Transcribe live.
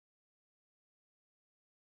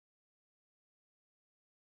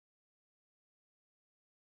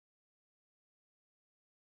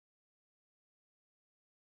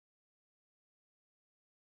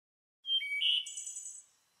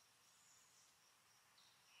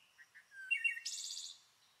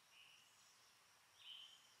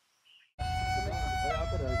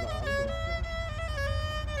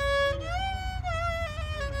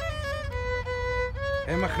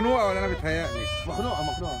هي مخنوقة ولا أنا بتهيألي؟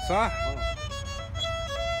 مخنوقة صح؟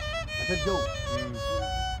 عشان الجو.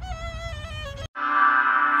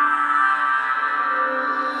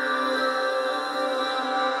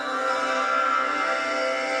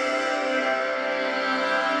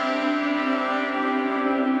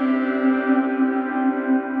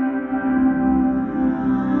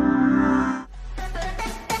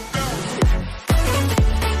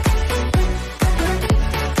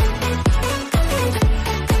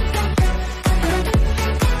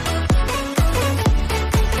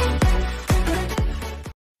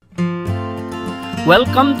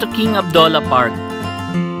 Welcome to King Abdullah Park.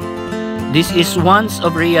 This is one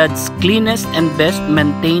of Riyadh's cleanest and best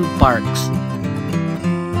maintained parks.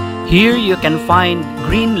 Here you can find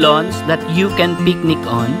green lawns that you can picnic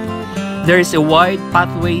on. There is a wide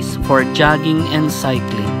pathways for jogging and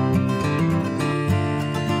cycling.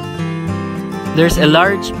 There's a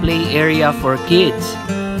large play area for kids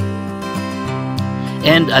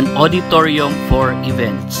and an auditorium for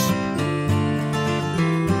events.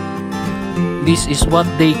 This is what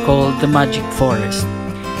they call the Magic Forest.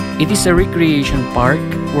 It is a recreation park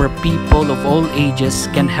where people of all ages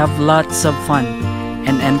can have lots of fun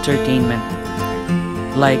and entertainment,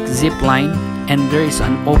 like zip line, and there is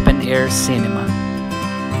an open-air cinema.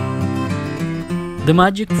 The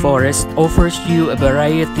Magic Forest offers you a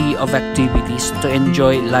variety of activities to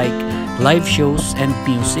enjoy, like live shows and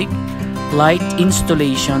music, light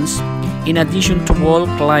installations, in addition to wall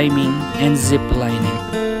climbing and zip lining.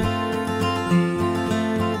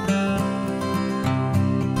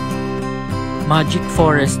 Magic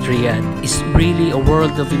Forest Riyadh is really a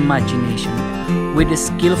world of imagination, with a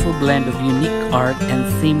skillful blend of unique art and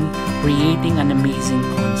theme, creating an amazing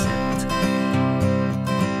concept.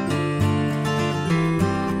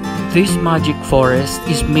 This Magic Forest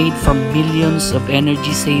is made from millions of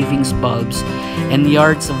energy savings bulbs and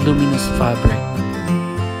yards of luminous fabric.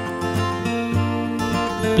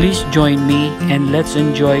 Please join me and let's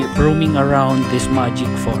enjoy roaming around this Magic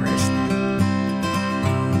Forest.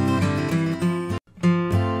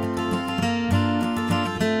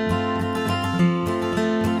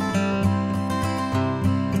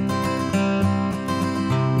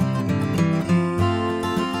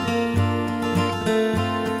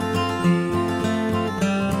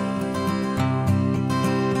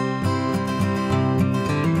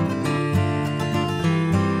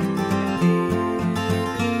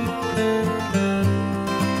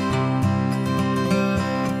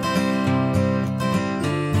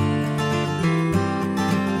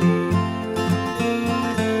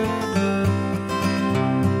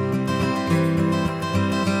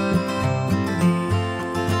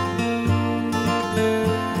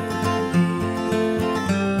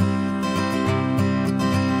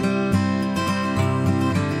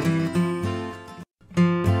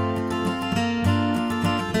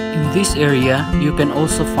 In this area, you can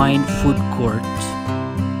also find food courts.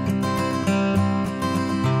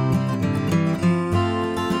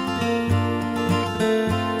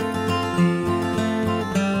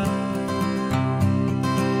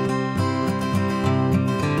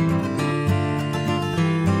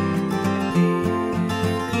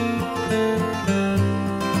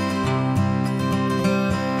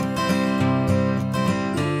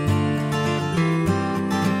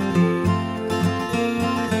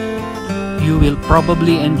 You will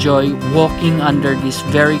probably enjoy walking under these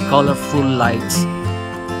very colorful lights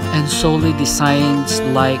and solely designs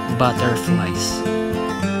like butterflies.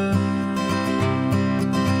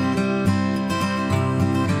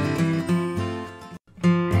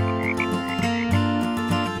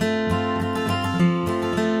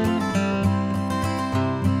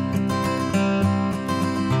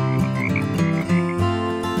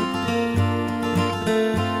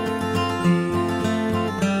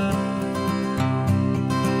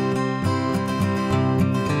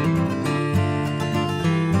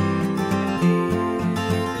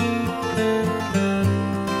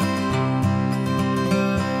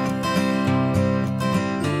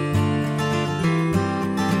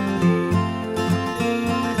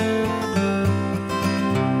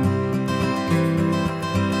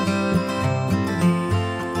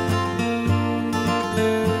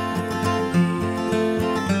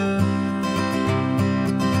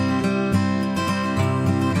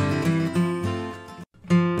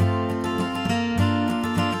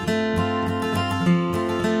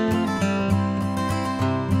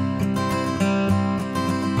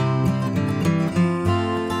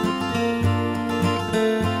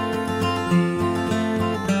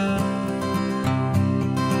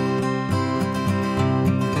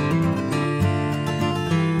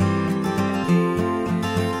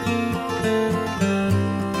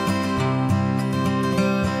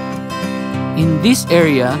 In this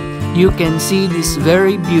area, you can see this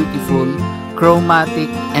very beautiful, chromatic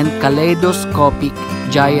and kaleidoscopic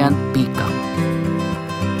giant peacock.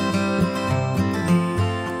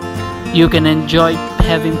 You can enjoy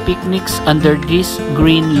having picnics under these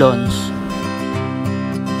green lawns.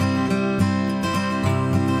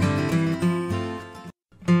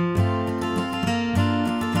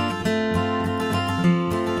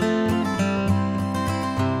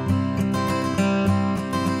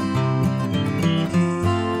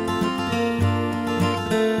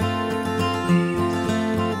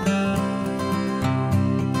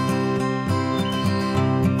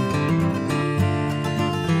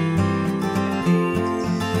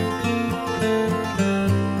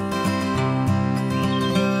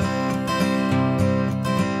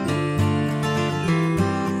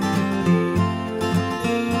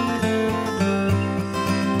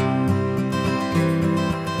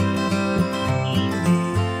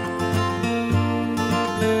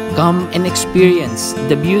 Come and experience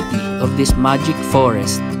the beauty of this magic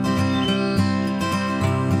forest.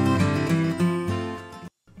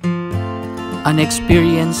 An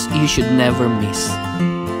experience you should never miss.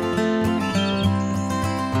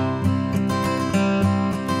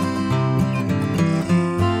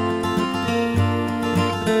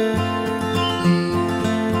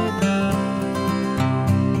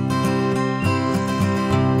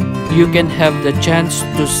 You can have the chance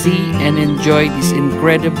to see and enjoy this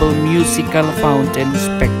incredible musical fountain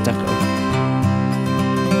spectacle.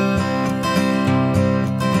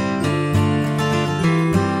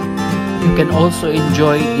 You can also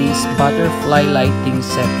enjoy this butterfly lighting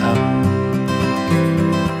setup.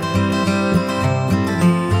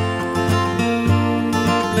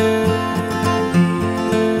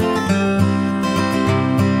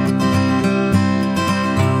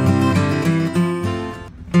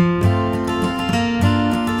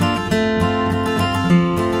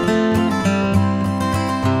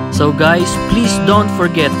 So guys, please don't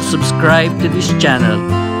forget to subscribe to this channel.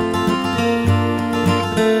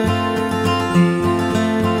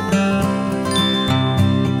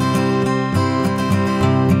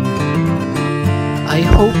 I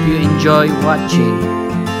hope you enjoy watching.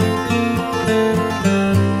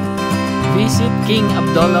 Visit King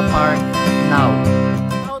Abdullah Park now.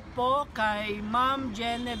 Shout po kay Ma'am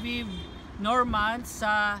Genevieve Norman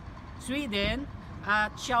sa Sweden.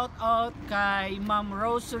 At shout out kay Ma'am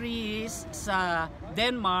Rosary sa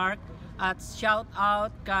Denmark. At shout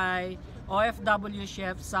out kay OFW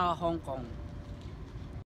Chef sa Hong Kong.